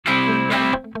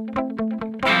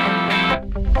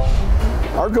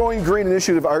Our Going Green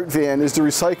Initiative art van is to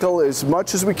recycle as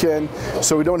much as we can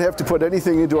so we don't have to put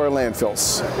anything into our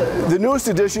landfills. The newest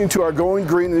addition to our Going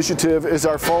Green Initiative is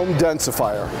our foam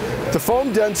densifier. The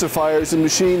foam densifier is a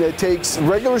machine that takes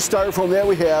regular styrofoam that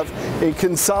we have and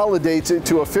consolidates it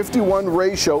to a 51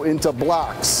 ratio into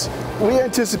blocks. We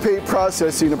anticipate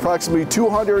processing approximately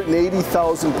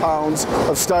 280,000 pounds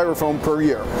of styrofoam per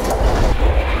year.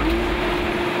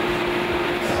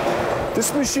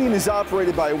 This machine is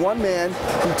operated by one man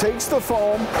who takes the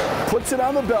foam, puts it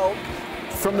on the belt.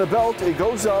 From the belt, it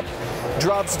goes up,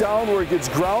 drops down where it gets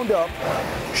ground up,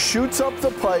 shoots up the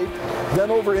pipe,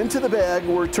 then over into the bag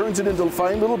where it turns it into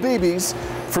fine little BBs.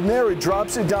 From there, it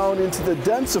drops it down into the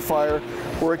densifier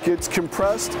where it gets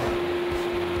compressed,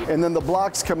 and then the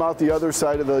blocks come out the other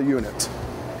side of the unit.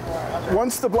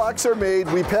 Once the blocks are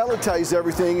made, we palletize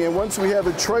everything, and once we have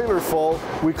a trailer full,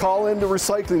 we call in the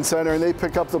recycling center and they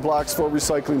pick up the blocks for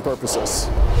recycling purposes.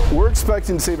 We're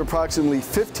expecting to save approximately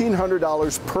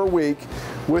 $1,500 per week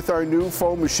with our new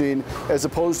foam machine, as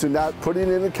opposed to not putting it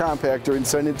in a compactor and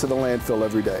sending it to the landfill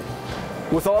every day.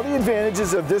 With all the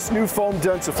advantages of this new foam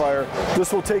densifier,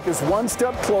 this will take us one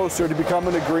step closer to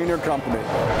becoming a greener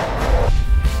company.